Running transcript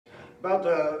about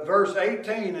the verse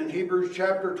 18 in Hebrews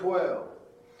chapter 12.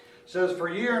 It says, "For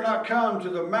ye are not come to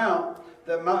the mount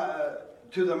that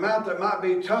might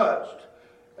be touched,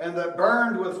 and that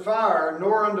burned with fire,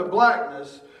 nor unto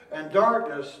blackness and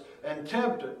darkness and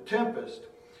tempest,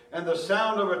 and the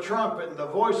sound of a trumpet, and the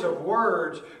voice of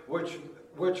words,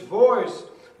 which voice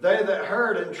they that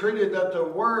heard entreated that the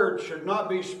word should not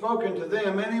be spoken to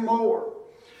them any more,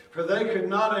 for they could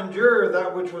not endure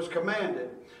that which was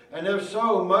commanded. And if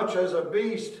so much as a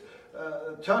beast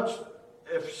touch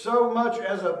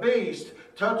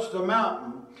the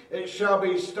mountain, it shall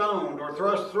be stoned or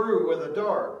thrust through with a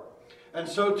dart. And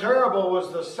so terrible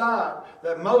was the sight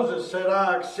that Moses said,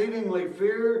 I exceedingly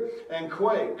fear and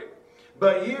quake.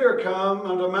 But ye are come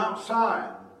unto Mount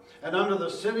Sion, and unto the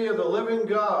city of the living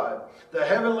God, the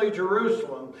heavenly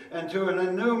Jerusalem, and to an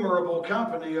innumerable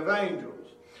company of angels,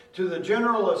 to the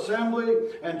general assembly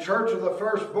and church of the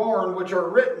firstborn, which are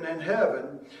written in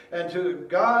heaven, and to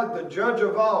God the judge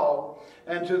of all,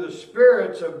 and to the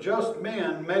spirits of just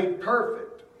men made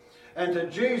perfect, and to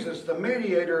Jesus the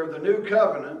mediator of the new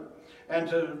covenant, and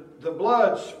to the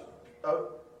blood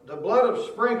of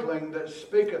sprinkling that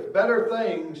speaketh better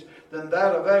things than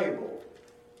that of Abel.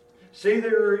 See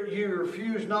that ye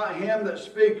refuse not him that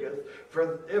speaketh,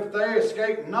 for if they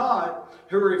escape not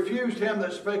who refused him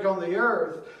that spake on the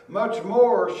earth, much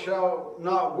more shall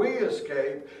not we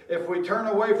escape if we turn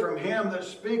away from him that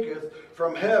speaketh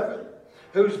from heaven,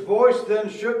 whose voice then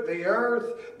shook the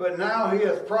earth, but now he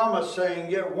hath promised,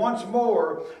 saying, Yet once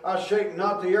more I shake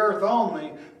not the earth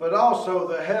only, but also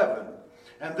the heaven.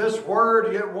 And this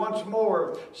word, yet once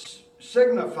more,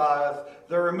 signifieth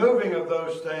the removing of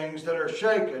those things that are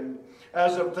shaken,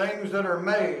 as of things that are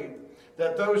made,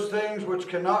 that those things which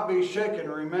cannot be shaken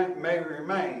may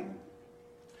remain.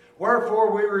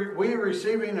 Wherefore we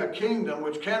receiving a kingdom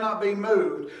which cannot be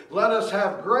moved, let us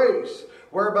have grace,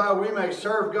 whereby we may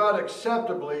serve God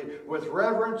acceptably with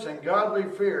reverence and godly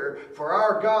fear, for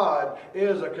our God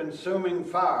is a consuming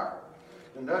fire.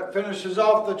 And that finishes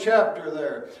off the chapter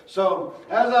there. So,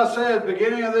 as I said,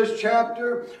 beginning of this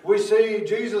chapter, we see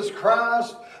Jesus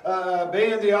Christ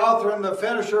being the author and the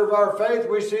finisher of our faith.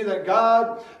 We see that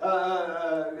God,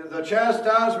 the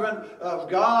chastisement of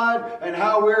God, and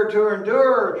how we're to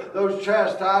endure those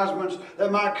chastisements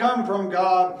that might come from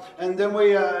God. And then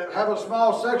we have a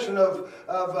small section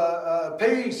of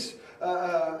peace.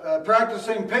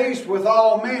 Practicing peace with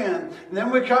all men. And then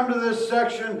we come to this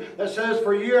section that says,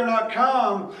 For ye are not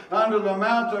come unto the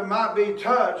mount that might be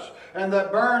touched, and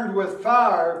that burned with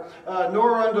fire,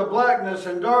 nor unto blackness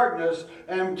and darkness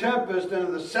and tempest,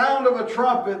 and the sound of a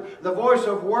trumpet, the voice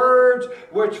of words,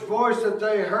 which voice that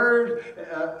they heard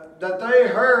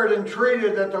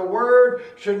entreated that the word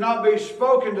should not be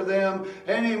spoken to them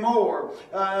anymore.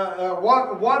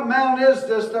 What mount is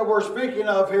this that we're speaking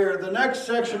of here? The next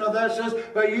section of that says,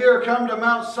 But ye are come to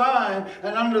Mount Sion,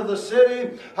 and unto the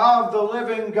city of the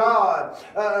living God.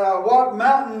 What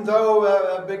mountain, though,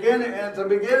 at the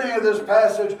beginning of this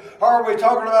passage, are we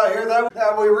talking about here?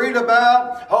 That we read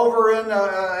about over in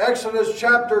Exodus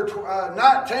chapter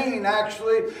 19,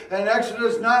 actually. In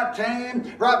Exodus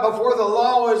 19, right before the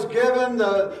law is given,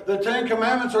 the Ten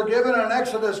Commandments are given in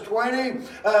Exodus 20,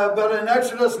 but in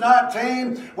Exodus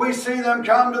 19 we see them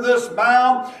come to this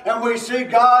mount, and we see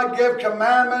God give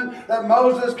commandment that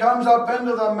Moses comes up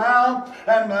into the mount,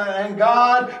 and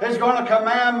God is going to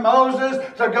command Moses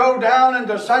to go down and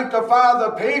to sanctify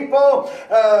the people.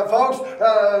 Folks,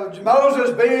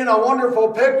 Moses being a wonderful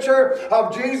picture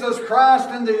of Jesus Christ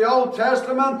in the Old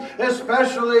Testament,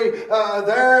 especially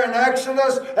there in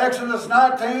Exodus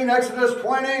 19, Exodus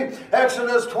 20,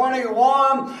 Exodus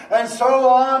 21, and so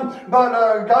on.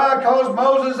 But God calls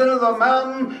Moses into the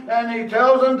mountain, and he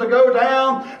tells him to go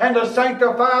down and to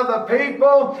sanctify the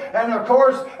people. And of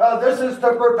course, this is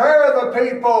to prepare the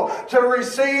people to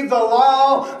receive the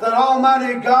law that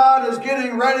Almighty God is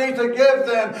getting ready to give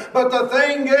them. But the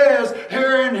thing is,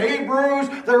 here in Hebrews,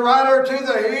 the writer to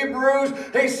the Hebrews,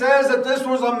 he says that this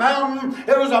was a mountain.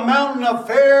 It was a mountain of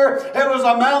fear. It was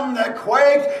a mountain that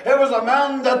quaked. It was a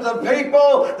mountain that the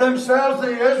people themselves,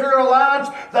 the Israelites,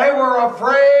 they were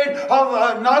afraid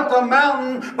of not the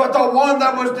mountain, but the one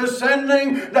that was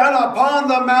descending down upon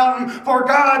the mountain. For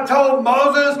God told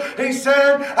Moses, he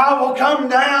said, I will come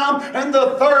down in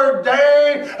the third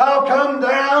day. I'll come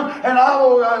down and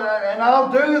I'll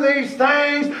do these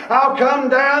things. I'll come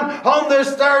down on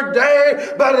this third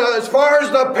day. But as far as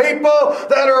the people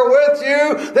that are with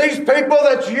you, these people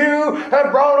that you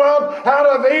have brought up out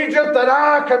of Egypt, that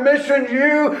I commissioned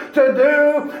you to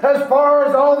do, as far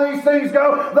as all these things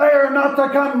go, they are not to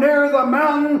come near the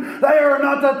mountain. They are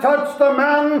not to touch the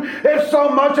mountain. If so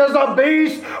much as a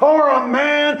beast or a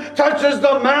man touches touches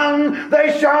the mountain,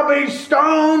 they shall be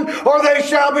stoned, or they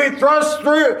shall be thrust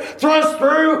through,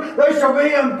 they shall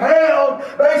be impaled.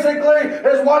 Basically,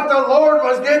 is what the Lord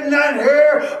was getting at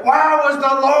here. Why was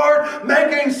the Lord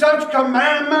making such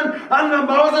commandment unto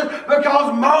Moses?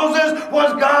 Because Moses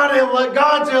was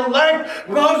God's elect.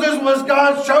 Moses was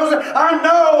God's chosen. I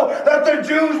know that the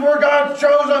Jews were God's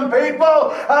chosen people.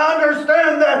 I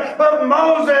understand that. But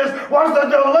Moses was the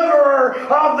deliverer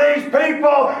of these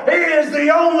people. He is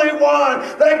the only one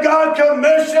that God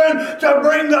commissioned to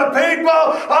bring the people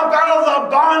up out of the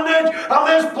bondage of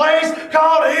this place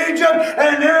called Egypt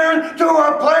and into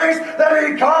a place that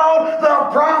he called the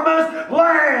promised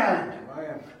land.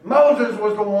 Moses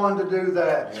was the one to do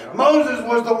that. Yeah. Moses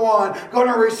was the one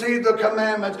going to receive the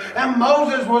commandments. And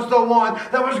Moses was the one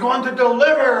that was going to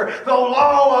deliver the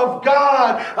law of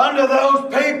God unto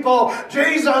those people.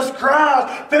 Jesus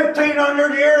Christ,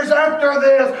 1,500 years after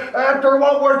this, after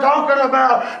what we're talking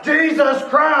about, Jesus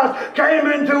Christ came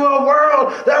into a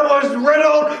world that was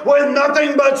riddled with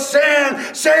nothing but sin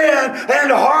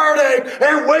and heartache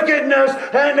and wickedness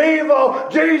and evil.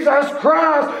 Jesus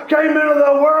Christ came into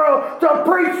the world to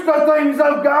preach the things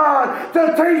of God, to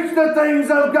teach the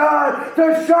things of God,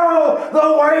 to show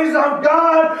the ways of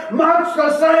God, much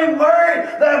the same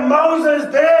way that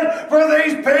Moses did for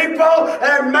these people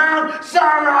at Mount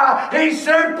Sinai. He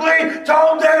simply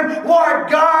told them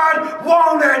what God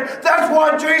wanted. That's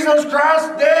what Jesus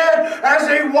Christ did as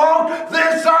he walked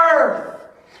this earth.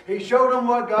 He showed them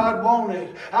what God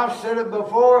wanted. I've said it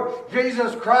before.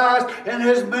 Jesus Christ in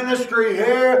his ministry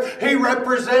here, he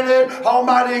represented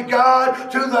Almighty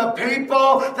God to the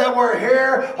people that were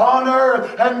here on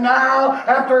earth. And now,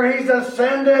 after he's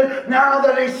ascended, now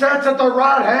that he sits at the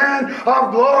right hand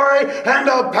of glory and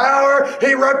of power,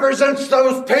 he represents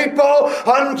those people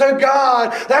unto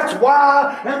God. That's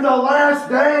why in the last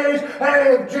days,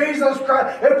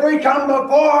 if we come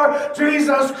before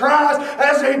Jesus Christ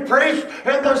as he preached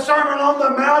in the Sermon on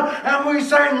the Mount, and we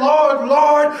say, Lord,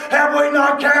 Lord, have we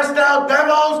not cast out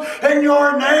devils in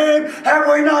your name?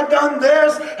 Have we not done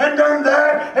this and done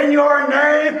that in your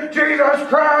name? Jesus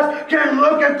Christ can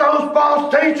look at those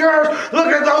false teachers, look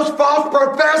at those false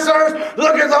professors,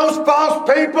 look at those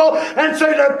false people and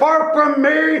say, depart from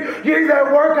me, ye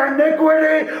that work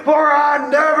iniquity, for I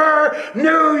never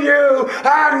knew you.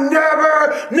 I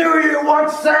never knew you. What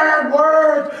sad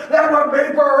words that would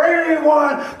be for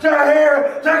anyone to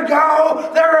hear, to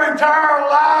go their entire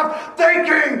life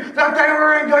thinking that they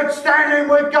were in good standing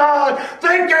with God,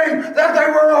 thinking that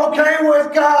they were okay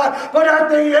with God, but at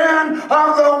the end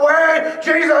of the way,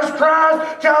 Jesus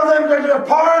Christ tells them to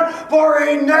depart, for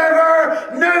he never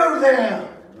knew them.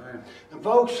 And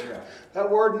folks, that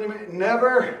word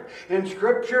never in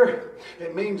Scripture,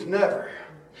 it means never.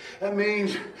 That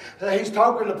means that he's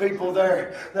talking to people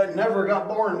there that never got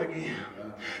born again.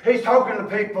 He's talking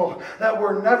to people that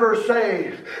were never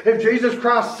saved. If Jesus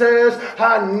Christ says,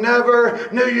 I never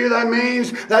knew you,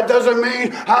 that doesn't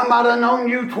mean I might have known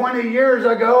you 20 years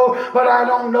ago, but I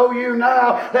don't know you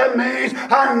now. That means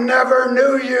I never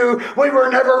knew you. We were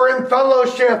never in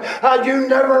fellowship. You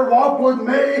never walked with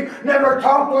me, never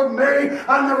talked with me.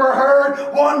 I never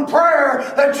heard one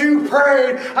prayer that you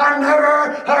prayed. I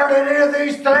never heard any of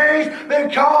these things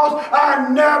because I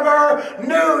never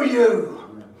knew you.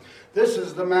 This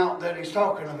is the mount that he's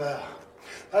talking about.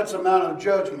 That's a mount of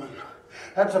judgment.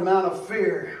 That's a mount of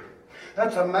fear.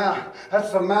 That's the mount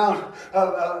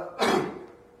of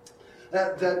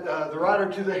that the writer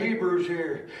to the Hebrews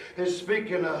here is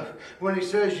speaking of when he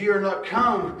says, ye are not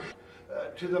come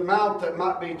to the mount that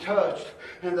might be touched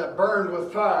and that burned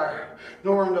with fire,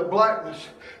 nor into blackness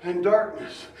and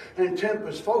darkness and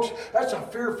tempest. Folks, that's a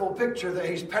fearful picture that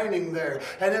he's painting there.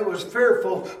 And it was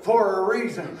fearful for a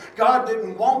reason. God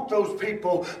didn't want those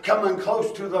people coming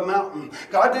close to the mountain.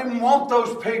 God didn't want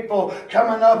those people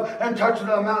coming up and touching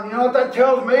the mountain. You know what that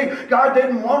tells me? God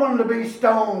didn't want them to be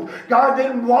stoned. God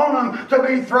didn't want them to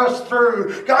be thrust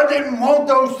through. God didn't want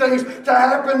those things to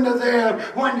happen to them.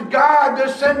 When God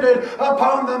descended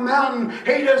upon the mountain,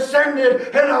 he descended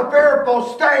in a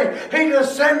fearful state. He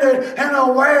descended in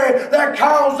a way that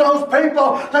caused those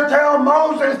people to tell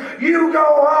Moses, you go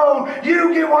on,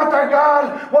 you get what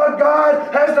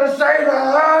God has to say to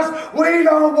us. We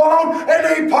don't want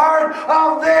any part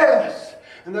of this.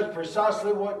 And that's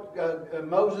precisely what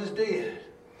Moses did.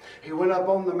 He went up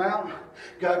on the mountain.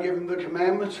 God gave him the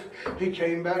commandments. He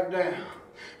came back down.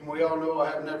 And we all know what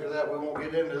happened after that. We won't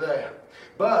get into that.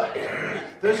 But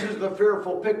this is the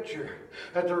fearful picture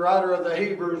that the writer of the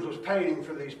Hebrews was painting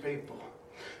for these people.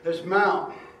 This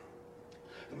mount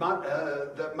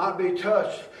that might be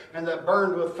touched and that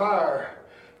burned with fire,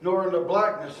 nor into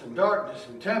blackness and darkness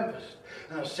and tempest,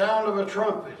 and the sound of a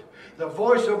trumpet, the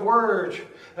voice of words,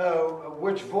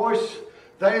 which voice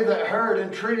they that heard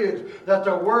entreated that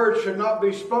the word should not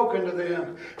be spoken to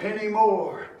them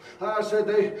anymore. I said,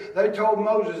 they told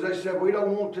Moses, they said, we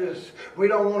don't want this. We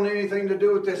don't want anything to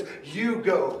do with this. You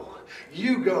go.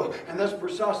 You go. And that's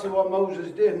precisely what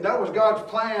Moses did. And that was God's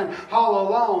plan all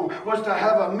along, was to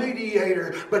have a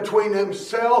mediator between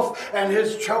himself and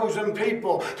his chosen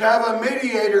people. To have a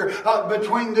mediator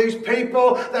between these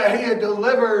people that he had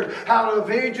delivered out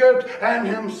of Egypt and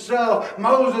himself.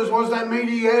 Moses was that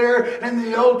mediator in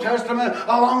the Old Testament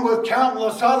along with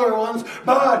countless other ones.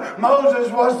 But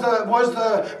Moses was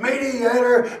the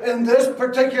mediator in this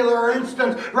particular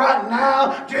instance. Right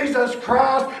now, Jesus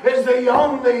Christ is the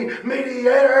only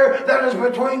mediator that is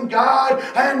between God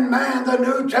and man. The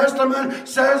New Testament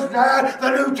says that.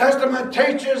 The New Testament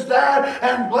teaches that.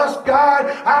 And bless God,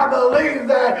 I believe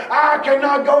that. I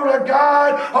cannot go to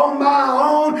God on my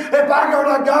own. If I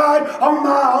go to God on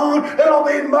my own, it'll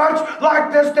be much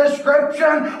like this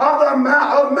description of the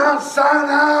Mount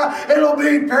Sinai. It'll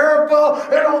be fearful.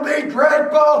 It'll be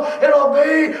dreadful. It'll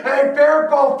be a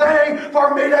fearful thing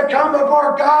for me to come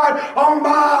before God on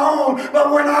my own.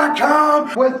 But when I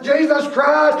come with Jesus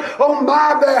Christ on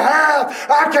my behalf,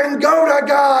 I can go to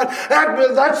God.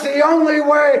 That's the only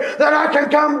way that I can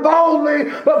come boldly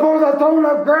before the throne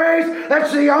of grace.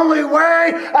 That's the only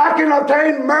way I can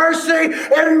obtain mercy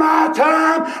in my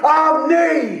time of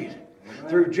need. Amen.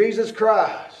 Through Jesus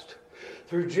Christ.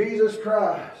 Through Jesus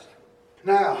Christ.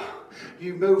 Now,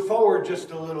 you move forward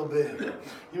just a little bit.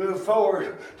 You move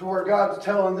forward to where God's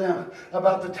telling them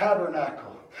about the tabernacle.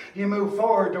 You move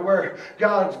forward to where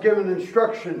God's given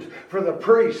instructions for the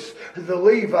priests, the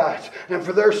Levites, and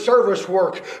for their service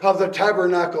work of the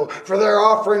tabernacle, for their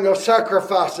offering of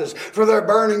sacrifices, for their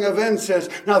burning of incense.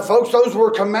 Now, folks, those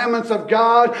were commandments of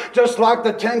God, just like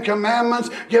the 10 commandments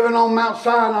given on Mount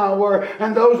Sinai were,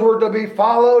 and those were to be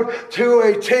followed to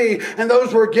a T. And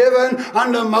those were given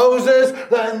unto Moses,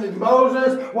 and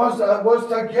Moses was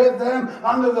to give them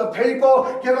unto the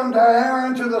people, give them to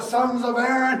Aaron, to the sons of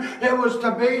Aaron. It was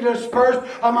to be dispersed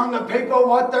among the people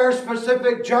what their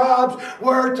specific jobs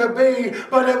were to be.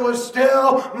 But it was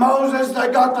still Moses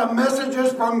that got the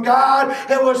messages from God.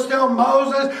 It was still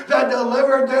Moses that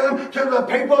delivered them to the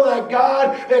people that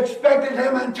God expected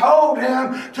him and told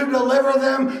him to deliver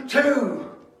them to.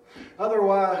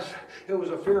 Otherwise, it was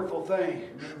a fearful thing.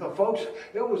 But folks,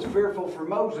 it was fearful for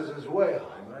Moses as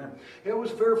well. Amen. It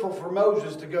was fearful for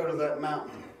Moses to go to that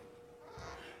mountain.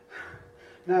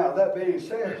 Now, that being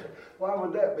said, why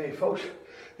would that be, folks?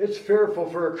 It's fearful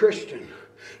for a Christian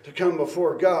to come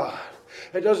before God.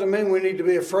 It doesn't mean we need to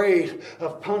be afraid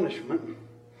of punishment.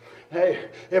 Hey,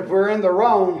 if we're in the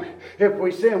wrong, if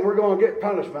we sin, we're going to get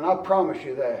punishment. I promise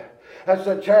you that. That's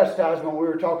the chastisement we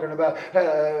were talking about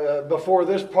before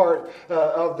this part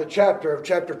of the chapter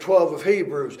 12 of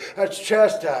Hebrews. That's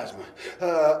chastisement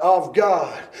of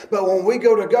God. But when we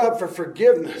go to God for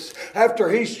forgiveness, after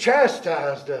He's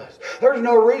chastised us, there's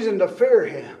no reason to fear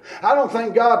Him. I don't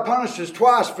think God punishes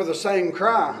twice for the same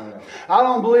crime. I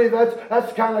don't believe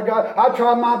that's kind of God. I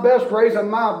try my best raising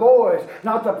my boys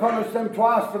not to punish them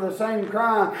twice for the same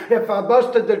crime. If I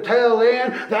busted their tail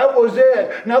in, that was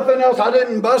it. Nothing else. I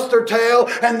didn't bust their tail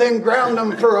and then ground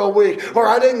them for a week. Or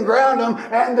I didn't ground them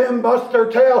and then bust their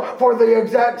tail for the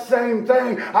exact same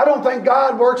thing. I don't think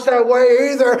God works that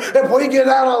way either. If we get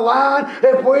out of line,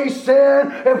 if we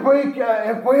sin, if we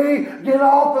get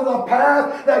off of the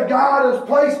path that God has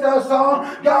placed us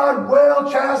on, God will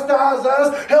chastise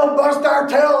us. He'll bust our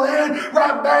tail in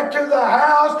right back to the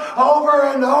house over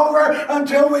and over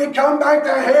until we come back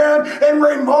to Him in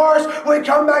remorse. We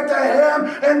come back to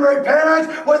Him in repentance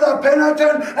with a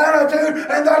penitent attitude.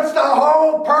 And that's the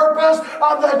whole purpose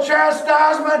of the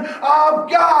chastisement of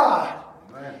God.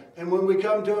 Amen. And when we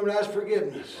come to Him and ask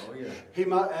forgiveness,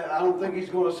 I don't think He's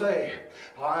going to say,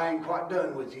 I ain't quite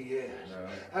done with you yet. No.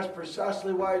 That's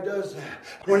precisely why He does that.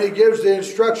 When He gives the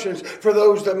instructions for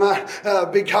those that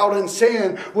might be caught in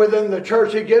sin within the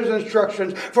church, He gives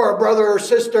instructions for a brother or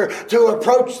sister to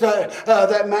approach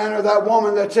that man or that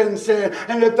woman that's in sin.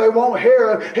 And if they won't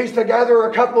hear Him, He's to gather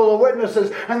a couple of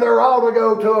witnesses, and they're all to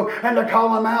go to Him and to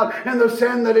call him out in the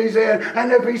sin that he's in.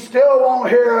 And if he still won't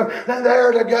hear Him, then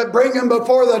they're to bring him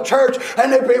before the church.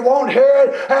 And if he won't hear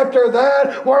it after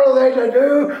that, what are they to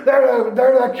do?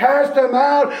 They're to cast him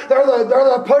out. They're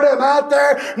to put him out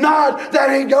there. Not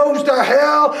that he goes to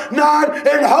hell. Not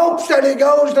in hopes that he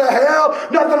goes to hell.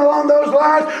 Nothing along those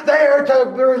lines. They are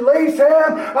to release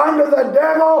him unto the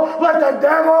devil. Let the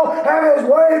devil have his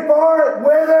way for it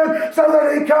with him so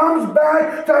that he comes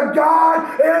back to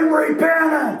God in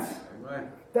repentance.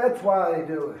 Amen. That's why they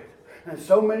do it. And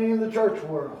so many in the church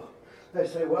world, they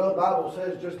say, well, the Bible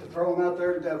says just to throw them out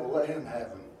there, the devil, let him have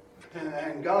them.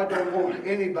 And God don't want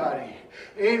anybody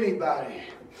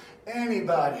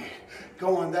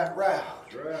going that route.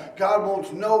 Right. God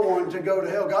wants no one to go to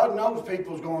hell. God knows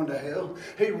people's going to hell.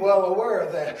 He's well aware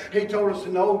of that. He told us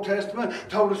in the Old Testament,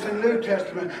 told us in the New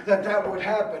Testament that would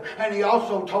happen. And He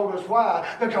also told us why.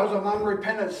 Because of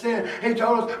unrepentant sin. He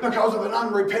told us because of an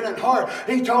unrepentant heart.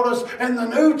 He told us in the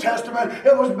New Testament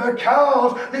it was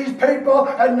because these people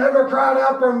had never cried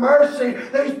out for mercy.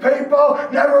 These people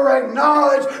never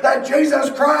acknowledged that Jesus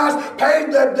Christ paid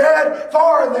the debt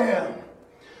for them.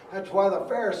 That's why the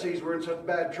Pharisees were in such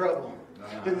bad trouble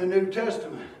in the New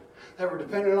Testament. They were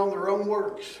dependent on their own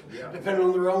works, dependent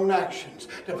on their own actions,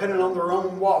 dependent on their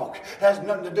own walk. It has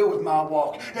nothing to do with my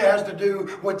walk. It has to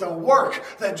do with the work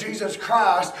that Jesus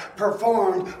Christ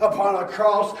performed upon a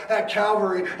cross at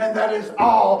Calvary. And that is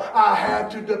all I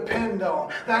have to depend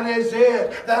on. That is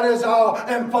it. That is all.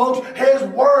 And folks, His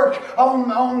work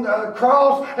on the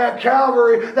cross at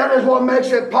Calvary, that is what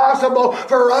makes it possible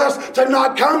for us to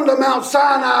not come to Mount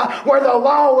Sinai where the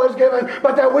law was given,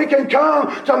 but that we can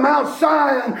come to Mount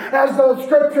Sion, as the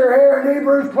scripture here in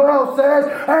Hebrews 12 says.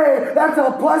 Hey, that's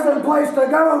a pleasant place to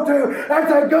go to. That's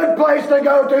a good place to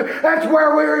go to. That's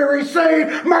where we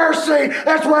receive mercy.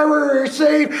 That's where we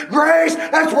receive grace.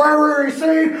 That's where we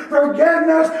receive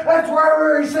forgiveness. That's where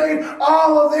we receive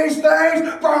all of these things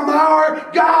from our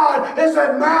God, is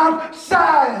at Mount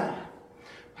Sion.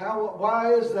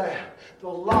 Why is that? The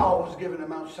law was given at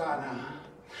Mount Sinai.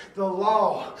 The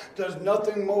law does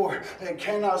nothing more. It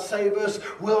cannot save us,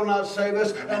 will not save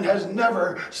us, and has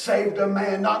never saved a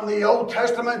man. Not in the Old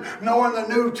Testament, nor in the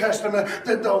New Testament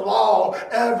did the law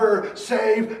ever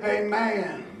save a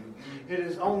man. It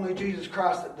is only Jesus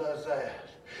Christ that does that.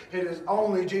 It is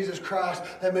only Jesus Christ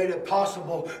that made it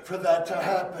possible for that to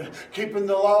happen. Keeping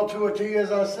the law to a T,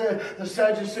 as I said, the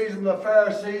Sadducees and the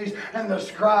Pharisees and the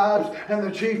scribes and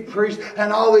the chief priests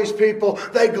and all these people,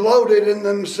 they gloated in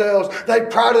themselves. They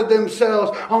prided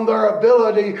themselves on their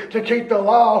ability to keep the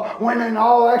law, when in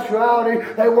all actuality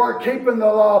they weren't keeping the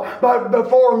law. But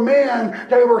before men,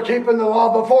 they were keeping the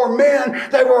law. Before men,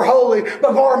 they were holy.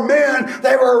 Before men,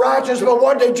 they were righteous. But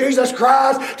what did Jesus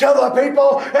Christ tell the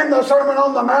people in the Sermon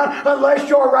on the Mount? Unless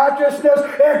your righteousness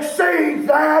exceeds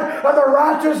that of the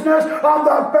righteousness of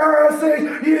the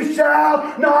Pharisees, you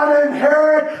shall not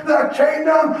inherit the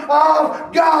kingdom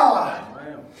of God.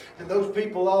 And those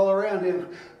people all around him,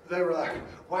 they were like,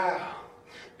 wow.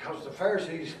 Because the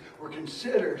Pharisees were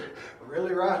considered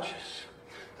really righteous.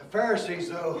 The Pharisees,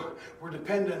 though, were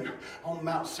dependent on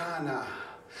Mount Sinai.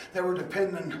 They were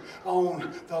dependent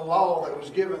on the law that was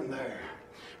given there.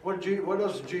 What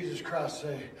does Jesus Christ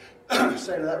say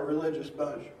to that religious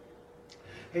bunch?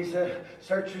 He said,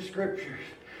 search the scriptures.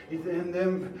 In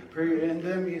them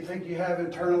you think you have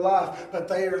eternal life, but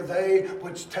they are they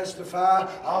which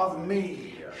testify of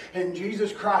me. In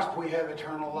Jesus Christ we have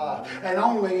eternal life. And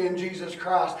only in Jesus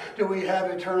Christ do we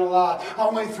have eternal life.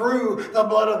 Only through the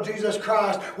blood of Jesus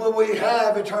Christ will we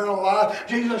have eternal life.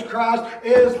 Jesus Christ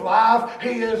is life.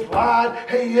 He is light.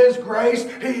 He is grace.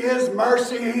 He is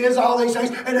mercy. He is all these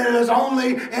things. And it is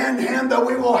only in Him that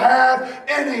we will have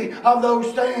any of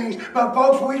those things. But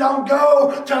folks, we don't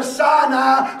go to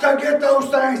Sinai to get those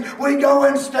things. We go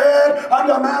instead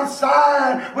unto Mount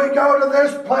Sion. We go to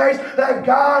this place that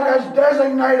God has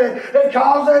designated. It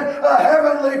calls it a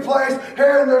heavenly place.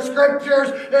 Here in the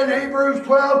scriptures in Hebrews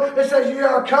 12, it says, ye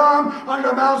are come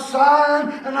unto Mount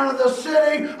Sion and unto the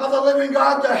city of the living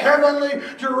God, the heavenly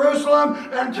Jerusalem,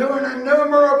 and to an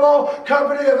innumerable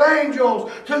company of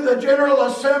angels, to the general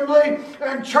assembly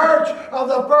and church of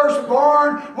the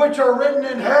firstborn, which are written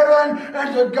in heaven,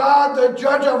 and to God the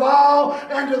judge of all,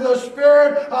 and to the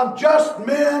spirit of just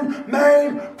men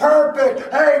made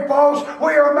perfect. Hey folks,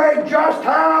 we are made just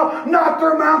how? Not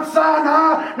through Mount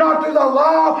Sinai, not through the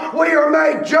law. We are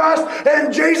made just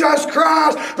in Jesus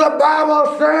Christ. The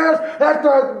Bible says that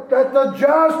the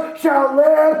just shall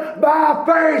live by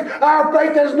faith. Our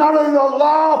faith is not in the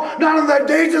law, not in the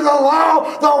deeds of the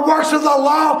law, the works of the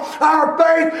law. Our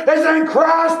faith is in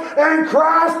Christ and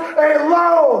Christ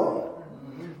alone.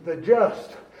 The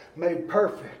just made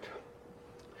perfect.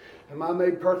 Am I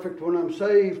made perfect when I'm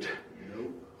saved?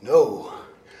 No,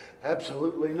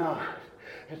 absolutely not.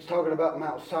 It's talking about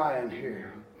Mount Sion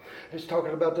here. It's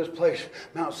talking about this place,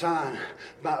 Mount Sion,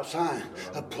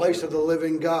 a place of the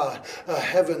living God, a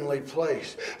heavenly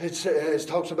place. It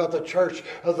talks about the church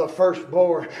of the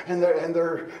firstborn, and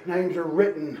their names are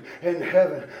written in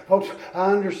heaven. Folks,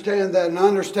 I understand that, and I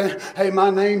understand, hey, my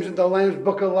name's in the Lamb's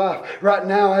book of life. Right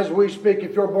now, as we speak,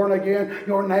 if you're born again,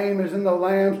 your name is in the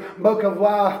Lamb's book of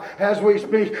life as we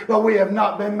speak, but we have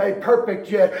not been made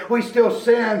perfect yet. We still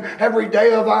sin every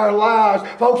day of our lives.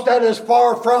 Folks, that is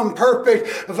far from perfect.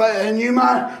 And you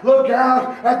might look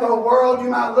out at the world, you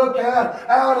might look out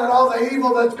at all the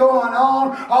evil that's going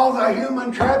on, all the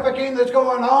human trafficking that's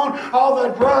going on, all the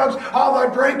drugs, all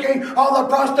the drinking, all the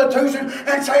prostitution,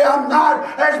 and say, I'm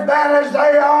not as bad as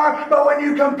they are. But when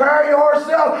you compare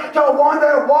yourself to one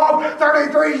that walked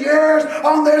 33 years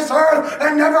on this earth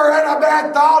and never had a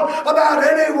bad thought about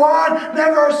anyone,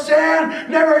 never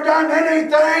sinned, never done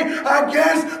anything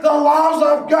against the laws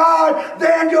of God,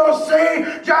 then you'll see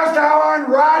just how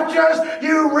unrighteous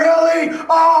you really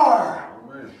are.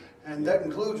 Amen. And that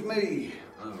includes me.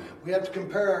 Amen. We have to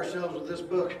compare ourselves with this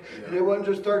book. Yeah. And it wasn't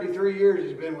just 33 years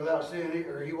he's been without sin,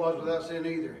 or he was without sin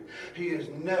either. He has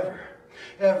never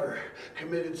ever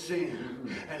committed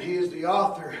sin, and he is the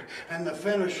author and the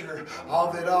finisher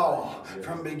of it all,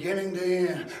 from beginning to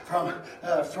end, from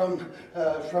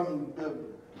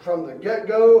the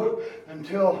get-go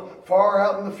until far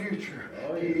out in the future.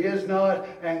 He is not,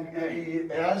 and he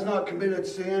has not committed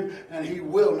sin, and he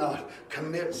will not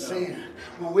commit sin.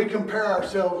 When we compare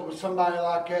ourselves with somebody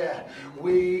like that,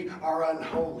 we are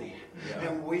unholy. Yeah.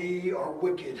 And we are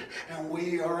wicked, and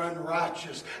we are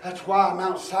unrighteous. That's why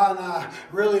Mount Sinai,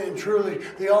 really and truly,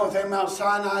 the only thing Mount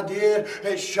Sinai did,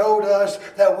 it showed us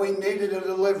that we needed a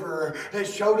deliverer. It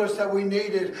showed us that we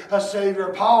needed a Savior.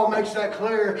 Paul makes that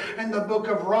clear in the book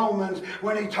of Romans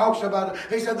when he talks about it.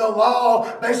 He said the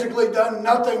law basically done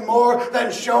nothing more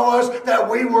than show us that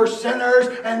we were sinners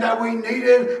and that we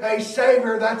needed a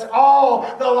Savior. That's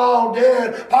all the law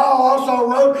did. Paul also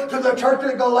wrote to the church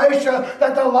of Galatia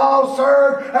that the law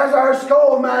served as our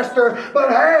schoolmaster. But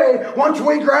hey, once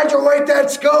we graduate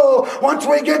that school, once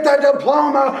we get that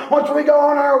diploma, once we go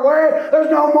on our way,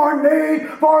 there's no more need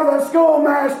for the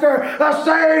schoolmaster. A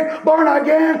saved, born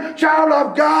again child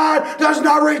of God does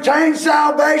not retain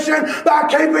salvation by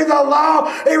keeping the law.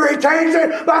 He retains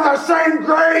it by the same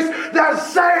grace that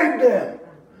saved him.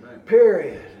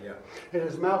 Period. It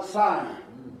is Mount Sion.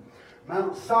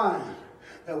 Mount Sion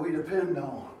that we depend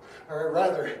on. Or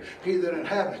rather, he that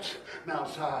inhabits Mount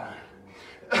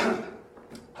Sion.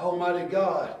 Almighty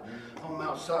God on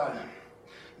Mount Sion.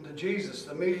 And to Jesus,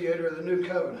 the mediator of the new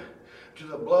covenant, to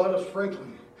the blood of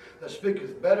sprinkling that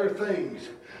speaketh better things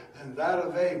than that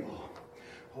of Abel.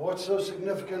 What's so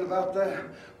significant about that?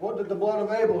 What did the blood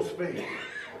of Abel speak?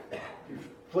 You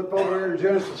flip over here to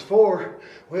Genesis 4.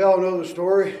 We all know the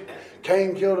story.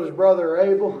 Cain killed his brother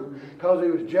Abel because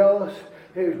he was jealous.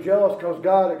 He was jealous because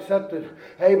God accepted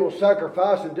Abel's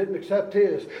sacrifice and didn't accept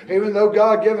his. Even though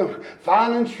God gave him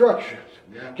fine instructions,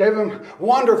 gave him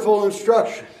wonderful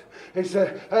instructions. He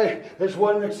said, hey, this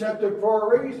wasn't accepted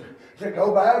for a reason. He said,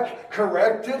 go back,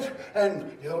 correct it,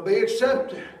 and it'll be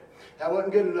accepted. That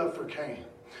wasn't good enough for Cain.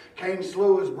 Cain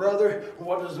slew his brother.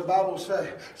 What does the Bible say?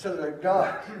 It says that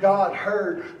God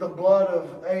heard the blood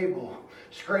of Abel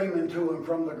screaming to him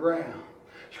from the ground,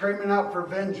 screaming out for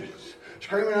vengeance.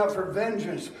 Screaming out for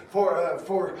vengeance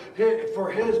for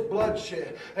his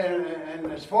bloodshed.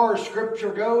 And as far as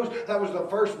Scripture goes, that was the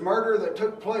first murder that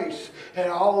took place in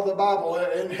all of the Bible,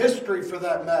 in history for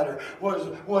that matter, was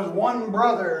one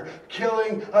brother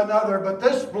killing another. But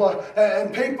this blood,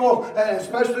 and people, and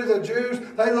especially the Jews,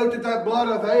 they looked at that blood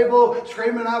of Abel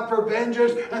screaming out for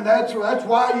vengeance, and that's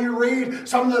why you read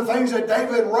some of the things that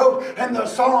David wrote in the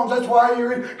Psalms. That's why you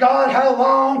read, God, how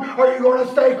long are you going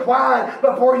to stay quiet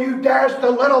before you dash the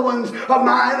little ones of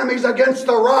my enemies against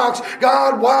the rocks?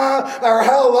 God, why or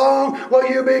how long will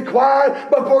you be quiet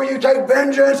before you take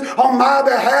vengeance on my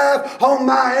behalf, on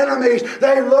my enemies?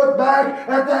 They look back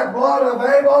at that blood of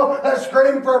Abel that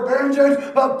screamed for vengeance.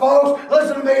 But folks,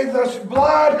 listen to me, the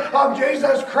blood of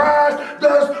Jesus Christ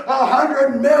does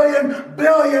 100 million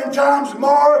billion times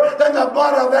more than the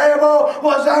blood of Abel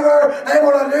was ever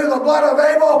able to do. The blood of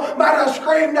Abel might have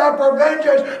screamed out for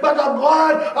vengeance, but the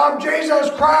blood of Jesus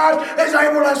Christ is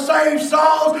able to save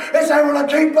souls. It's able to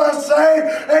keep us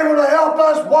safe, able to help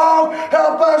us walk,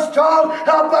 help us talk,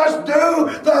 help us do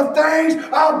the things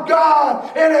of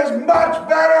God. It is much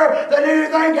better than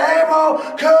anything Abel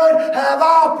could have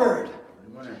offered.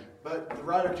 Amen. But the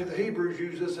writer to the Hebrews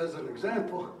used this as an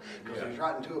example because he's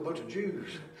writing to a bunch of Jews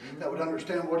that would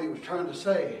understand what he was trying to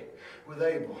say with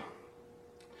Abel.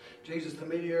 Jesus, the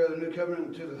mediator of the new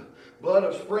covenant, to the blood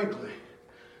of sprinkling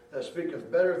that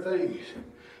speaketh better things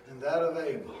than that of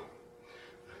Abel.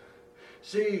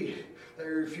 See, they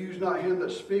refuse not him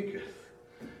that speaketh.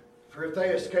 For if they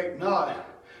escape not,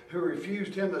 who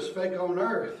refused him that spake on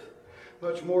earth,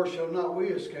 much more shall not we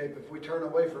escape if we turn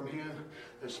away from him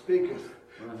that speaketh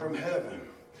from heaven.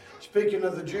 Speaking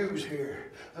of the Jews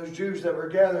here, those Jews that were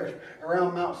gathered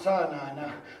around Mount Sinai.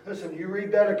 Now, listen, you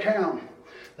read that account.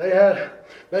 They had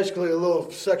basically a little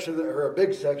section, or a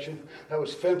big section, that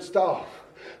was fenced off.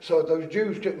 So those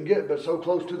Jews couldn't get but so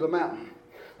close to the mountain.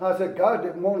 I said, God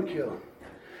didn't want to kill them.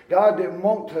 God didn't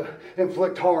want to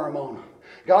inflict harm on them.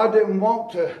 God didn't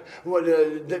want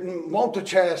to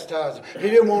chastise them. He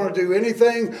didn't want to do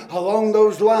anything along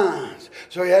those lines.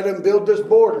 So he had them build this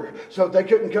border so they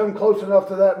couldn't come close enough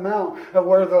to that mount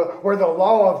where the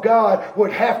law of God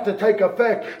would have to take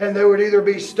effect, and they would either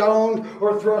be stoned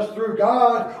or thrust through.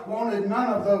 God wanted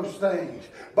none of those things.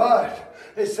 But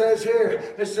it says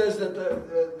here, it says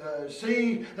that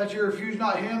see that you refuse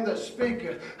not him that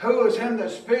speaketh. Who is him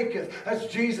that speaketh? That's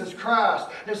Jesus Christ.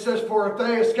 It says, for if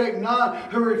they escape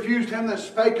not, who refused him that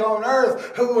spake on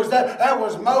earth. Who was that? That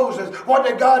was Moses. What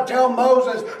did God tell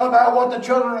Moses about what the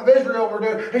children of Israel were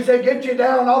doing? He said, get you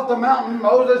down off the mountain,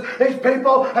 Moses. These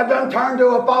people have done turned to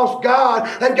a false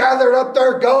god. They gathered up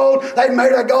their gold. They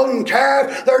made a golden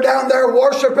calf. They're down there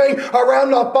worshiping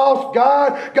around a false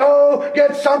god. Go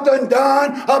get something done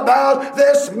about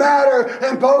this matter.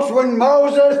 And folks, when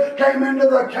Moses came into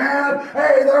the camp,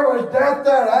 hey, there was death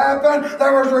that happened.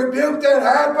 There was rebuke that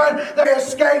happened. They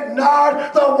escaped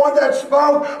not. The one that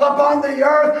spoke upon the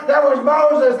earth, that was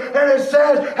Moses. And it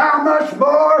says, how much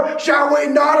more shall we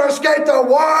not escape the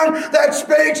one that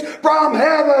speaks from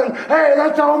heaven? Hey,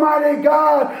 that's Almighty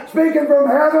God speaking from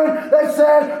heaven that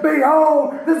says,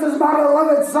 behold, this is my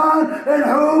beloved Son in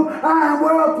whom I am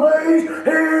well pleased.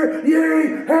 Hear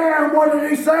ye him. What did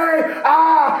he say?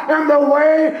 I am the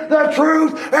way, the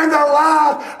truth, and the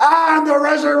life. I am the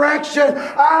resurrection.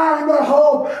 I am the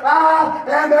hope. I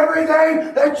am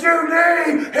everything that you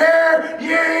need. Hear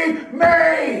ye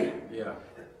me. Yeah.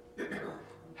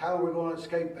 How are we going to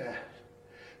escape that?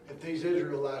 If these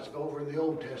Israelites go over in the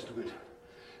Old Testament,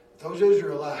 if those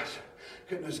Israelites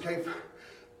couldn't escape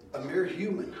a mere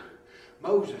human,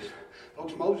 Moses.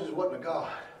 Folks, Moses wasn't a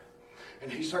God.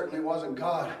 And he certainly wasn't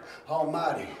God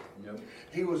Almighty. Yep.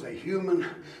 He was a human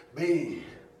being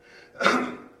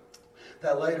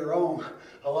that later on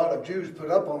a lot of Jews put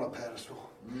up on a pedestal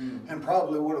and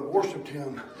probably would have worshipped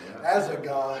him as a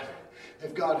god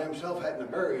if God himself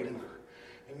hadn't buried him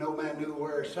and no man knew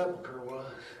where his sepulcher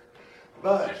was.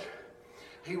 But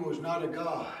he was not a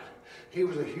god. He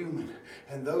was a human.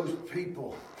 And those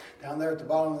people down there at the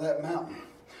bottom of that mountain,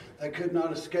 they could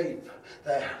not escape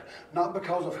that, not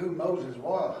because of who Moses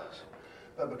was,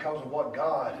 but because of what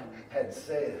God had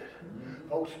said.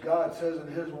 Folks, God says in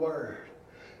his word,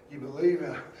 you believe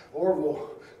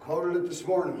Orville quoted it this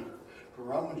morning from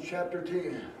Romans chapter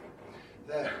 10,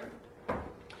 that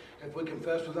if we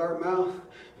confess with our mouth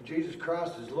that Jesus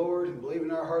Christ is Lord and believe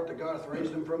in our heart that God hath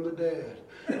raised him from the dead,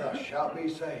 thou shalt be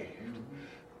saved.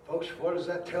 Folks, what does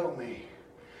that tell me?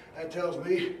 That tells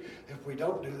me if we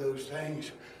don't do those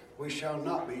things, we shall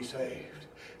not be saved.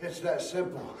 It's that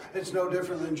simple. It's no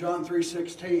different than John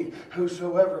 3:16.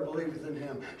 Whosoever believeth in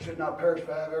him should not perish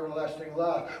but have everlasting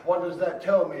life. What does that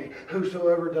tell me?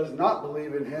 Whosoever does not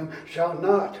believe in him shall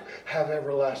not have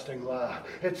everlasting life.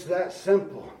 It's that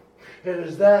simple. It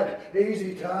is that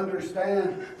easy to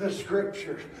understand the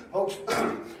scriptures. Folks,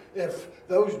 if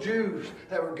those Jews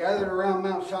that were gathered around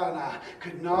Mount Sinai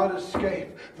could not escape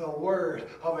the word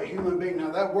of a human being.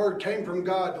 Now that word came from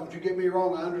God, don't you get me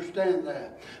wrong, I understand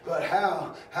that. But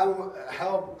how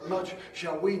much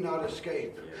shall we not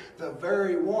escape the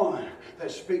very one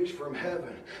that speaks from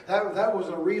heaven? That was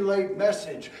a relayed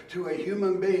message to a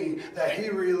human being that he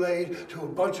relayed to a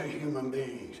bunch of human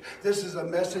beings. This is a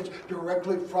message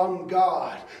directly from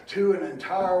God to an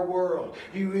entire world.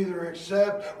 You either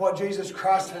accept what Jesus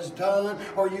Christ has done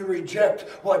or you reject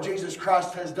what Jesus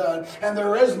Christ has done. And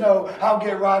there is no, I'll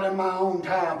get right in my own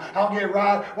time. I'll get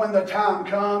right when the time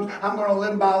comes. I'm going to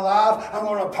live my life. I'm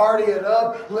going to party it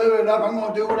up, live it up. I'm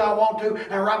going to do what I want to.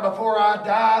 And right before I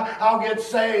die, I'll get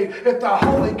saved. If the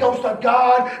Holy Ghost of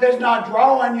God is not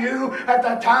drawing you at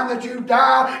the time that you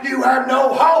die, you have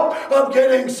no hope of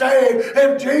getting saved.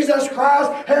 If Jesus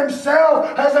Christ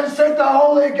himself hasn't sent the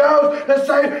Holy Ghost to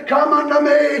say, come unto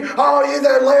me, all ye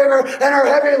that labor and are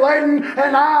heavy laden,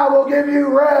 and I will give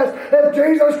you rest. If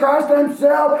Jesus Christ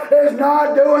himself is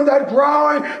not doing the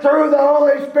drawing through the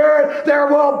Holy Spirit, there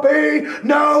will be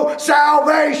no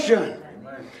salvation.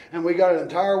 Amen. And we got an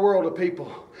entire world of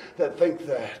people that think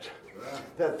that.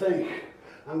 That think,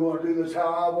 I'm going to do this how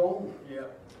I want. Yeah.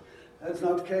 That's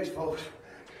not the case, folks.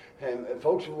 And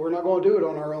folks, we're not going to do it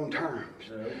on our own terms,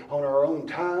 on our own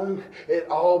time. It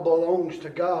all belongs to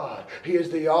God. He is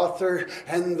the author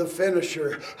and the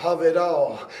finisher of it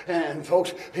all. And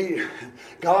folks,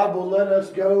 God will let us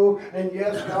go, and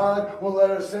yes, God will let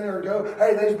a sinner go.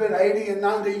 Hey, there's been 80 and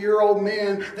 90-year-old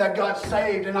men that got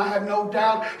saved, and I have no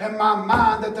doubt in my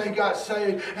mind that they got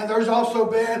saved. And there's also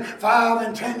been 5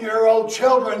 and 10-year-old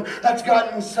children that's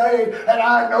gotten saved, and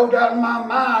I have no doubt in my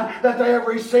mind that they have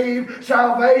received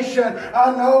salvation.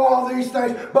 I know all these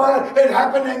things, but it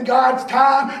happened in God's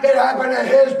time. It happened in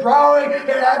His drawing. It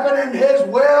happened in His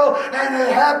will, and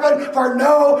it happened for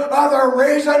no other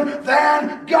reason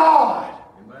than God.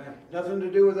 Nothing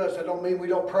to do with us. That don't mean we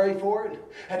don't pray for it.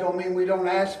 That don't mean we don't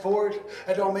ask for it.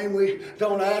 That don't mean we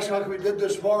don't ask like we did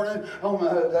this morning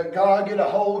that God get a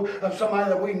hold of somebody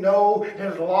that we know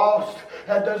is lost.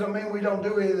 That doesn't mean we don't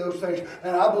do any of those things.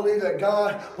 And I believe that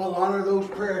God will honor those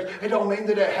prayers. It don't mean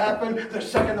that it happened the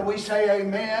second that we say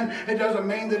amen. It doesn't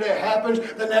mean that it happens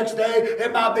the next day.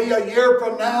 It might be a year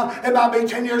from now. It might be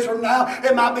 10 years from now.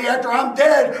 It might be after I'm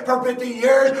dead for 50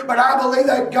 years. But I believe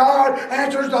that God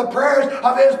answers the prayers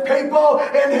of His people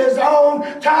in His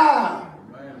own time.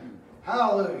 Amen.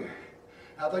 Hallelujah.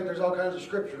 I think there's all kinds of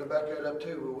scripture to back that up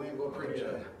too, but we ain't going to preach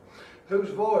that. Whose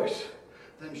voice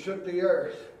then shook the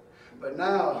earth, but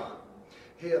now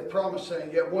He hath promised,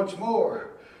 saying, yet once more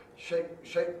I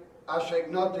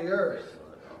shake not the earth,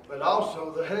 but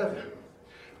also the heaven.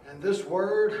 And this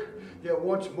word, yet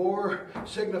once more,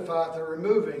 signifieth the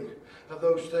removing of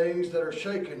those things that are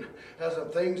shaken, as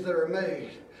of things that are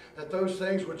made, that those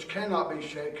things which cannot be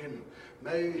shaken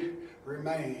may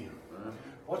remain.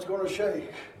 What's going to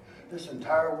shake? This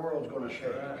entire world's going to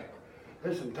shake.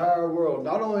 This entire world.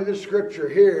 Not only this scripture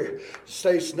here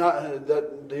states not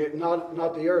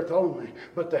the earth only,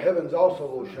 but the heavens also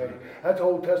will shake. That's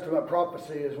Old Testament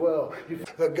prophecy as well.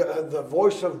 The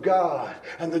voice of God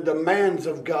and the demands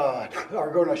of God are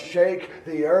going to shake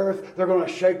the earth. They're going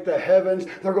to shake the heavens.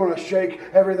 They're going to shake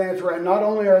everything that's right. Not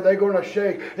only are they going to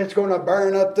shake, it's going to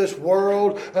burn up this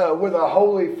world with a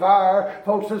holy fire.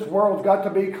 Folks, this world's got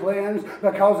to be cleansed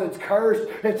because it's cursed.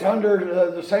 It's under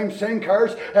the same sin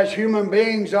curse as human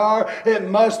beings are. It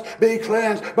must be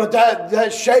cleansed. But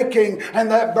that shaking and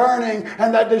that burning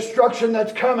and that destruction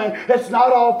that's coming, it's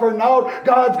not all for naught.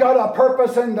 God's got a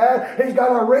purpose in that. He's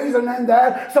got a reason in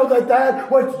that, so that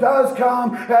which does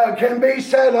come can be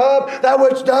set up. That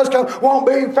which does come won't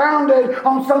be founded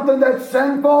on something that's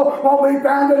sinful, won't be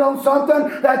founded on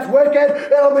something that's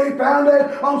wicked. It'll be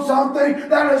founded on something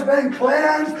that has been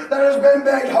cleansed, that has been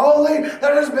made holy,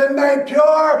 that has been made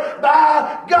pure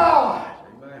by God.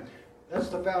 That's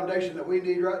the foundation that we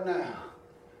need right now.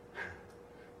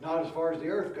 Not as far as the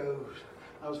earth goes,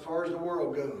 not as far as the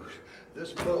world goes.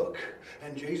 This book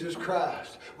and Jesus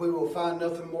Christ, we will find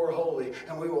nothing more holy,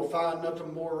 and we will find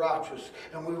nothing more righteous,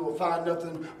 and we will find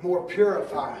nothing more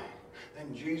purifying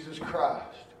than Jesus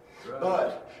Christ. Right.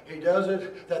 But He does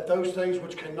it that those things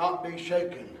which cannot be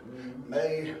shaken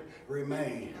may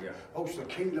remain. Yeah. Folks, the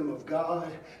kingdom of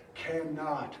God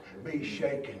cannot be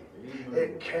shaken.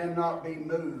 It cannot be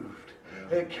moved.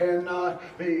 It cannot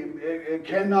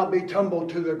be tumbled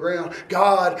to the ground.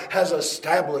 God has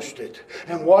established it.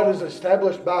 And what is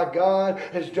established by God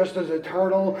is just as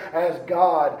eternal as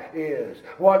God is.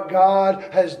 What God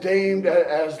has deemed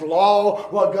as law,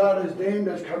 what God has deemed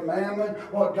as commandment,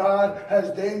 what God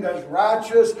has deemed as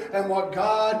righteous, and what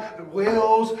God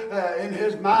wills in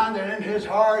His mind and in His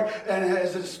heart, and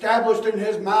has established in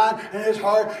His mind and His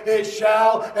heart, it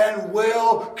shall and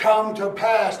will come to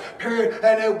pass. Period.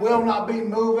 And it will not be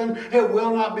moving. It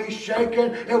will not be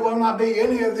shaken. It will not be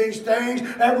any of these things.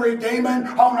 Every demon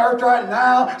on earth right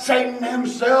now, Satan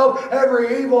himself,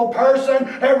 every evil person,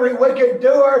 every wicked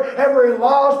doer, every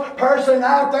lost person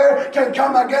out there can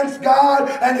come against God,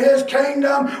 and His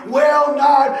kingdom will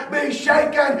not be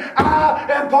shaken. I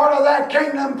am part of that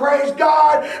kingdom, praise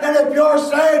God. And if you're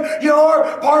saved, you're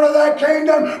part of that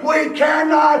kingdom. We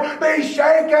cannot be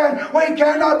shaken. We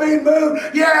cannot be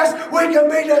moved. Yes, we can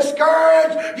be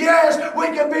discouraged. Yes, we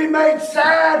can be made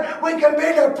sad. We can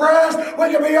be depressed.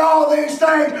 We can be all these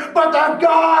things. But the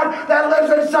God that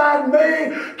lives inside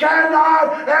me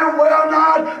cannot and will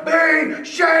not be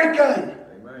shaken.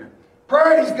 Amen.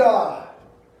 Praise God.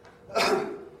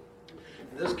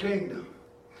 This kingdom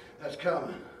that's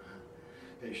coming,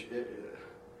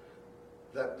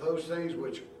 that those things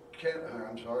which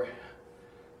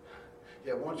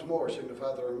yet once more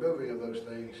signify the removing of those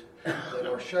things that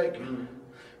are shaken.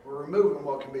 We're removing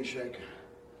what can be shaken.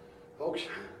 Folks,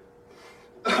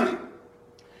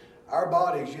 our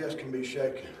bodies, yes, can be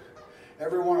shaken.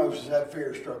 Every one of us has had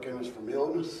fear struck in us from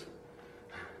illness,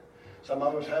 Some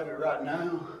of us have it right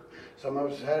now. Some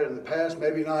of us have had it in the past,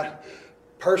 maybe not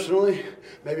personally,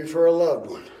 maybe for a loved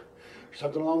one.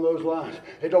 Something along those lines.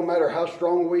 It don't matter how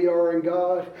strong we are in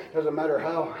God. Doesn't matter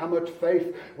how much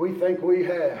faith we think we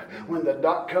have. When the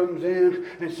doc comes in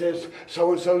and says,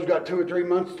 so-and-so's got 2 or 3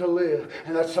 months to live,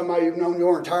 and that's somebody you've known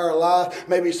your entire life,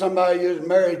 maybe somebody you're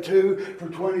married to for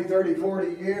 20, 30,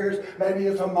 40 years, maybe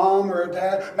it's a mom or a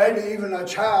dad, maybe even a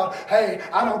child. Hey,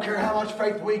 I don't care how much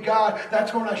faith we got,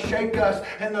 that's going to shake us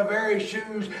in the very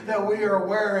shoes that we are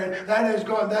wearing. That's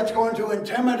going to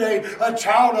intimidate a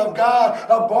child of God,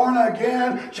 a born again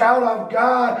child of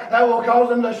God. That will cause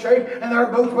them to shake in their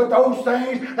boots with those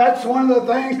things. That's one of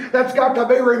the things that's got to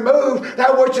be removed.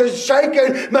 That which is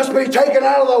shaken must be taken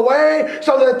out of the way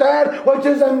so that which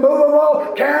is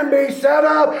immovable can be set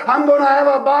up. I'm going to have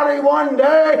a body one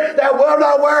day that will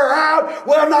not wear out,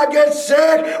 will not get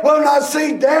sick, will not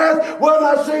see death, will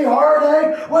not see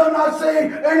heartache, will not see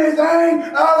anything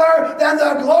other than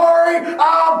the glory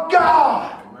of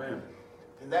God. Amen.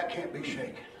 And that can't be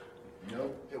shaken.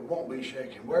 Nope. It won't be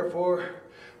shaken. Wherefore,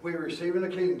 we receiving a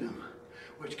kingdom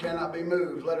which cannot be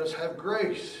moved. Let us have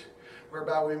grace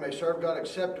whereby we may serve God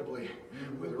acceptably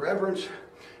with reverence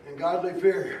and godly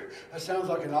fear. That sounds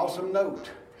like an awesome note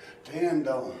to end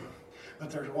on.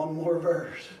 But there's one more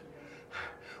verse.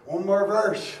 One more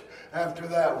verse after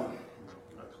that one.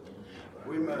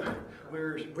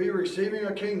 We're receiving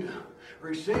a kingdom.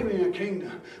 Receiving a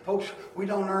kingdom. Folks, we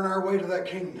don't earn our way to that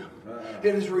kingdom.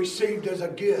 It is received as a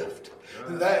gift.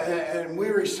 And we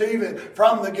receive it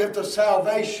from the gift of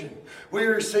salvation. We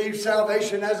receive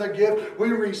salvation as a gift. We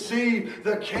receive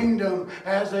the kingdom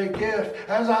as a gift.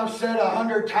 As I've said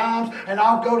 100 times, and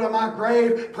I'll go to my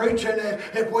grave preaching it,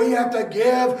 if we have to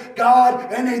give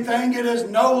God anything, it is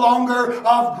no longer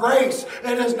of grace.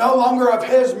 It is no longer of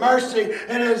His mercy.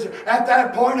 It is, at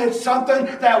that point, it's something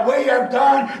that we have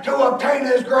done to obtain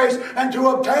His grace and to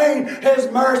obtain His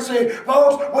mercy.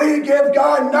 Folks, we give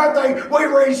God nothing. We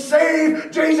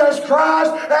receive Jesus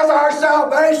Christ as our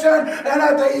salvation, and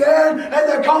at the end,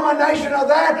 and the culmination of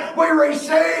that, we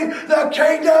receive the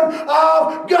kingdom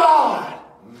of God.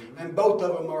 And both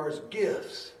of them are as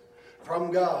gifts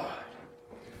from God.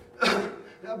 How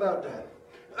about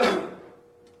that?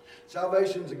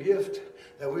 Salvation's a gift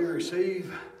that we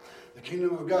receive. The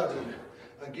kingdom of God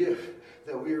is a gift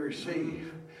that we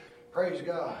receive. Praise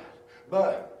God.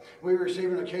 But we're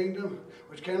receiving a kingdom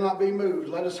which cannot be moved.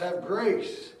 Let us have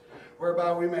grace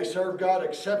whereby we may serve God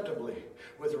acceptably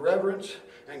with reverence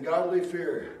and godly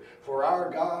fear. For our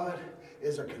God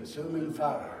is a consuming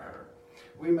fire.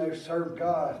 We may serve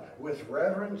God with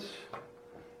reverence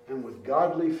and with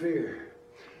godly fear.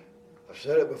 I've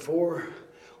said it before,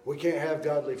 we can't have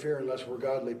godly fear unless we're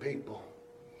godly people.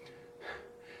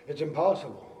 It's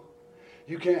impossible.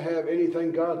 You can't have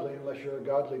anything godly unless you're a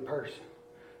godly person.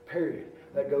 Period.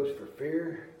 That goes for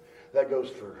fear. That goes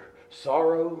for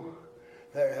sorrow.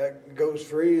 That goes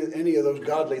for any of those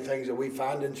godly things that we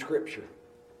find in Scripture.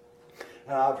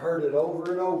 And I've heard it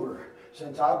over and over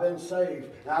since I've been saved.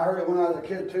 And I heard it when I was a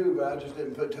kid too, but I just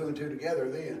didn't put 2 and 2 together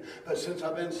then. But since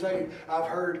I've been saved, I've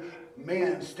heard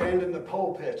men stand in the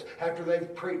pulpits after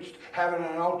they've preached, having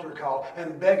an altar call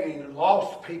and begging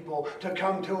lost people to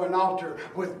come to an altar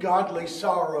with godly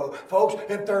sorrow. Folks,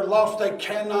 if they're lost, they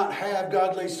cannot have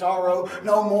godly sorrow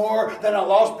no more than a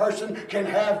lost person can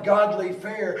have godly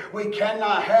fear. We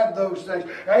cannot have those things.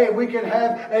 Hey, we can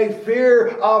have a fear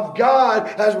of God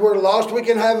as we're lost. We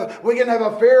can have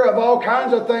a fear of all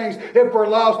kinds of things if we're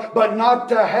lost, but not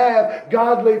to have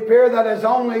godly fear that is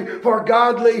only for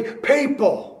godly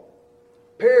people.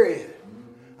 Period.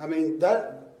 I mean,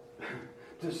 that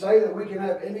to say that we can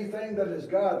have anything that is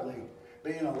godly,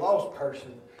 being a lost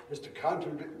person, is to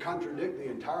contradict the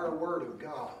entire Word of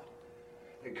God.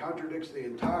 It contradicts the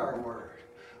entire Word.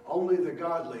 Only the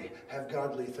godly have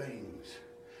godly things.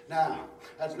 Now,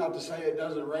 that's not to say it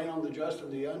doesn't rain on the just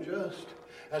and the unjust.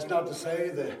 That's not to say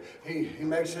that he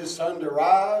makes His sun to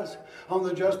rise on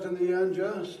the just and the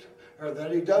unjust, or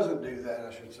that He doesn't do that,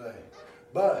 I should say.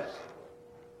 But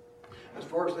as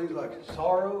far as things like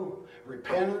sorrow,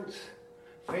 repentance,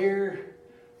 fear,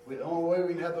 the only way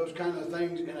we can have those kind of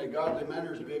things in a godly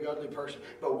manner is to be a godly person.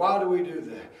 But why do we do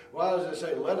that? Why does it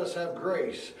say, let us have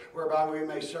grace, whereby we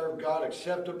may serve God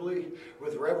acceptably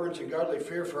with reverence and godly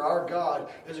fear, for our God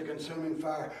is a consuming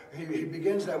fire. He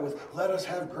begins that with, let us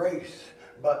have grace.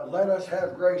 But let us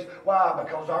have grace. Why?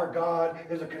 Because our God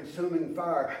is a consuming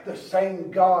fire. The same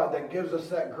God that gives us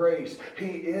that grace, He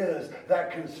is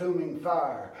that consuming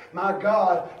fire. My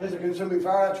God is a consuming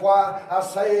fire. That's why I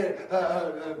say it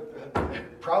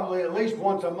probably at least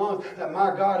once a month that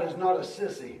my God is not a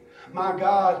sissy. My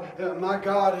God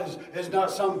is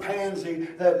not some pansy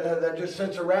that just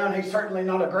sits around. He's certainly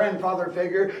not a grandfather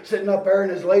figure sitting up there in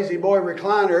his lazy boy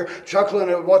recliner chuckling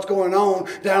at what's going on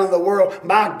down in the world.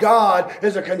 My God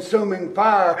is a consuming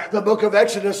fire. The book of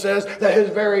Exodus says that his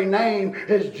very name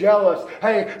is jealous.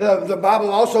 Hey, the Bible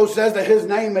also says that his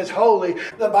name is holy.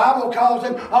 The Bible calls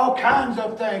him all kinds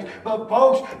of things. But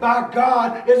folks, my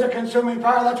God is a consuming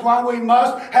fire. That's why we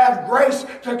must have grace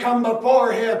to come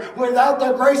before him. Without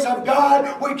the grace of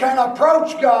God, we can't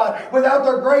approach God. Without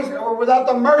the grace or without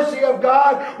the mercy of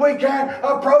God, we can't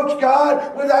approach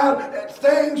God. Without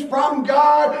things from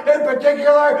God, in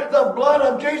particular the blood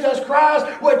of Jesus Christ,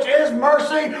 which is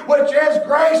mercy, which is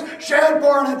grace shed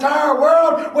for an entire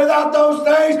world. Without those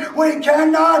things, we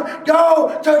cannot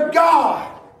go to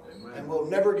God. Amen. And we'll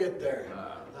never get there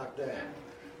like that.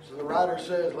 So the writer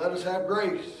says, let us have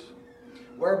grace.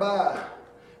 Whereby,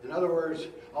 in other words,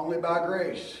 only by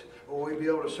grace will we be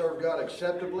able to serve God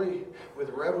acceptably with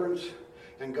reverence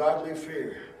and godly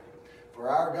fear. For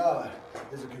our God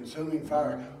is a consuming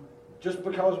fire. Just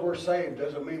because we're saved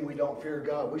doesn't mean we don't fear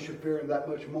God. We should fear him that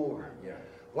much more. Yeah.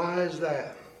 Why is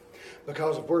that?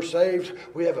 Because if we're saved,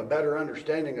 we have a better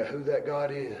understanding of who that God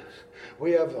is.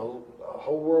 We have a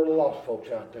whole world of lost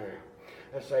folks out there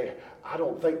that say, I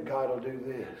don't think God will do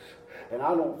this. And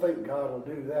I don't think God will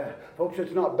do that. Folks,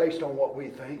 it's not based on what we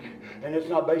think. And it's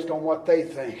not based on what they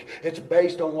think. It's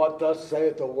based on what thus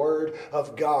saith the Word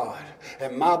of God.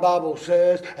 And my Bible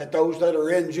says that those that are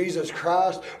in Jesus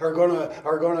Christ are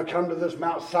gonna come to this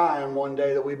Mount Sion one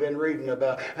day that we've been reading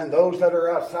about. And those that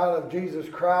are outside of Jesus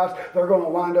Christ, they're going to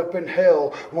wind up in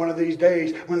hell one of these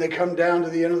days when they come down to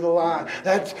the end of the line.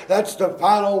 That's the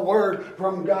final word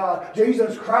from God.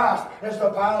 Jesus Christ is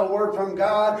the final word from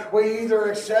God. We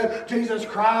either accept Jesus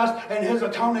Christ and his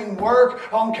atoning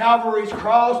work on Calvary's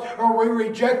cross, or we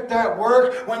reject that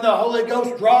work when the Holy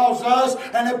Ghost draws us.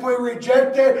 And if we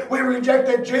reject it, we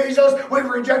rejected Jesus, we've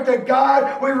rejected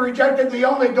God, we've rejected the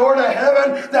only door to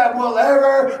heaven that will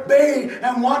ever be.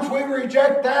 And once we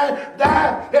reject that,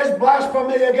 that is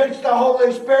blasphemy against the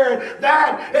Holy Spirit.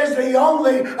 That is the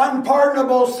only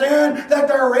unpardonable sin that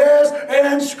there is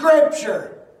in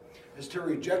Scripture, is to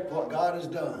reject what God has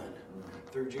done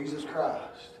through Jesus Christ.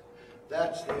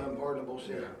 That's the unpardonable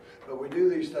sin. But we do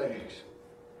these things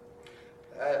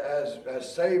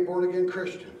as saved, born-again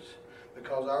Christians,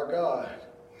 because our God,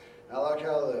 I like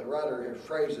how the writer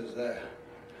phrases that.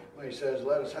 When he says,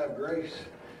 let us have grace,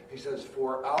 he says,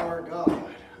 for our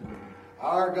God.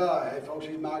 Our God. Hey, folks,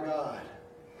 he's my God.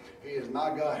 He is my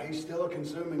God. He's still a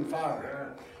consuming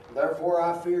fire. Therefore,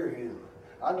 I fear him.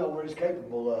 I know what he's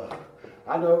capable of.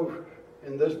 I know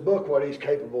in this book what he's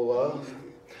capable of.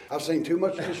 I've seen too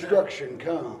much destruction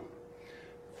come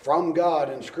from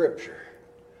God in Scripture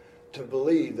to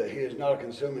believe that he is not a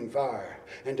consuming fire,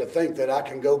 and to think that I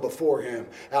can go before him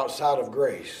outside of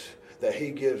grace that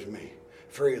he gives me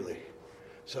freely.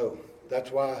 So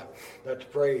that's why that's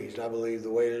praised, I believe,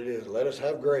 the way it is. Let us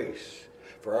have grace,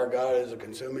 for our God is a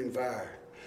consuming fire.